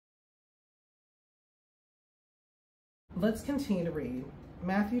Let's continue to read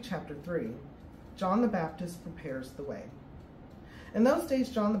Matthew chapter 3. John the Baptist prepares the way. In those days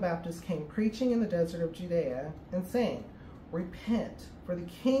John the Baptist came preaching in the desert of Judea and saying, "Repent, for the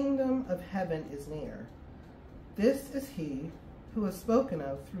kingdom of heaven is near." This is he who was spoken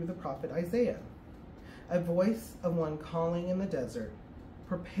of through the prophet Isaiah, a voice of one calling in the desert,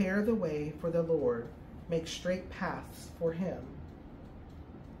 "Prepare the way for the Lord, make straight paths for him."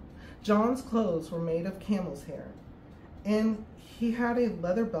 John's clothes were made of camel's hair, and he had a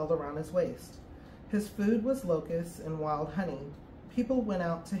leather belt around his waist. His food was locusts and wild honey. People went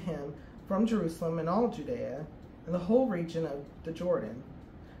out to him from Jerusalem and all Judea and the whole region of the Jordan.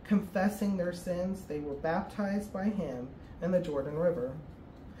 Confessing their sins, they were baptized by him in the Jordan River.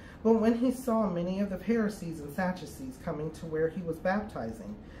 But when he saw many of the Pharisees and Sadducees coming to where he was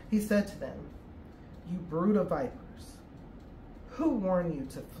baptizing, he said to them, "You brood of vipers, who warned you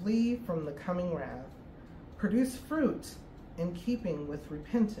to flee from the coming wrath? Produce fruit in keeping with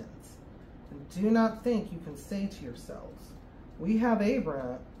repentance, and do not think you can say to yourselves, 'We have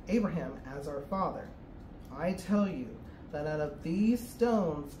Abraham as our father.' I tell you that out of these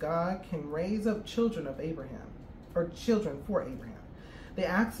stones God can raise up children of Abraham, or children for Abraham. The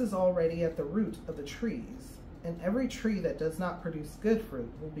axe is already at the root of the trees, and every tree that does not produce good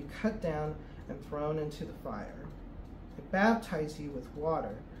fruit will be cut down and thrown into the fire. I baptize you with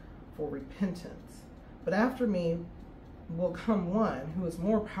water for repentance, but after me will come one who is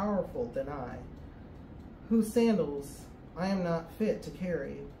more powerful than I, whose sandals I am not fit to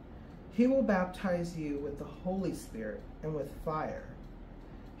carry. He will baptize you with the Holy Spirit and with fire.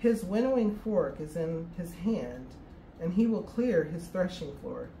 His winnowing fork is in his hand, and he will clear his threshing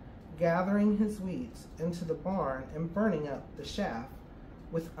floor, gathering his wheat into the barn and burning up the chaff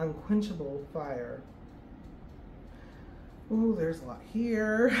with unquenchable fire." Ooh, there's a lot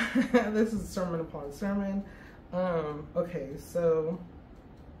here. This is sermon upon sermon. Okay, so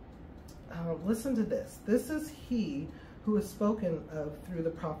listen to this. This is he who is spoken of through the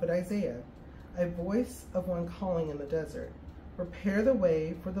prophet Isaiah, a voice of one calling in the desert, "Prepare the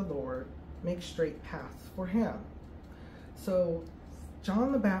way for the Lord, make straight paths for him." So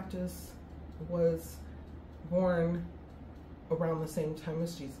John the Baptist was born around the same time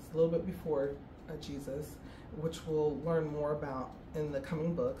as Jesus, a little bit before Jesus, which we'll learn more about in the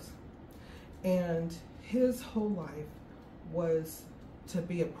coming books. And his whole life was to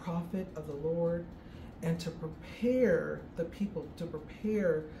be a prophet of the Lord and to prepare the people, to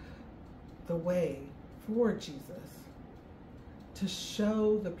prepare the way for Jesus, to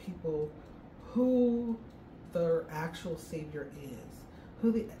show the people who their actual Savior is,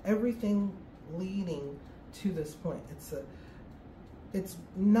 everything leading to this point. It's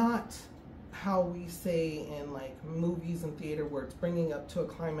not how we say in like movies and theater where it's bringing up to a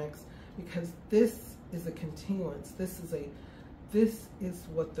climax, because this is a continuance. This is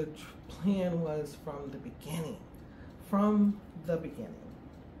what the plan was from the beginning.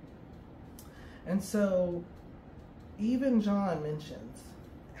 And so even John mentions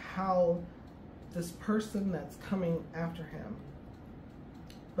how this person that's coming after him,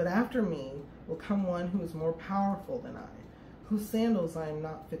 "But after me will come one who is more powerful than I, whose sandals I am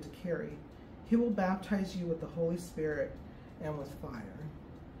not fit to carry. He will baptize you with the Holy Spirit and with fire."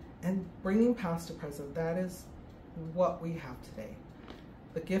 And bringing past to present, that is what we have today,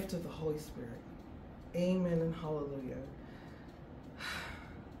 the gift of the Holy Spirit. Amen and hallelujah.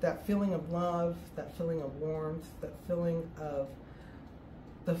 That feeling of love, that feeling of warmth, that feeling of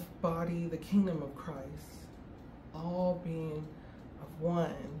the body, the kingdom of Christ, all being of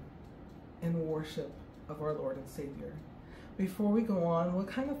one in worship of our Lord and Savior. Before we go on, what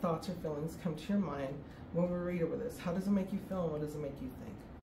kind of thoughts or feelings come to your mind when we read over this? How does it make you feel and what does it make you think?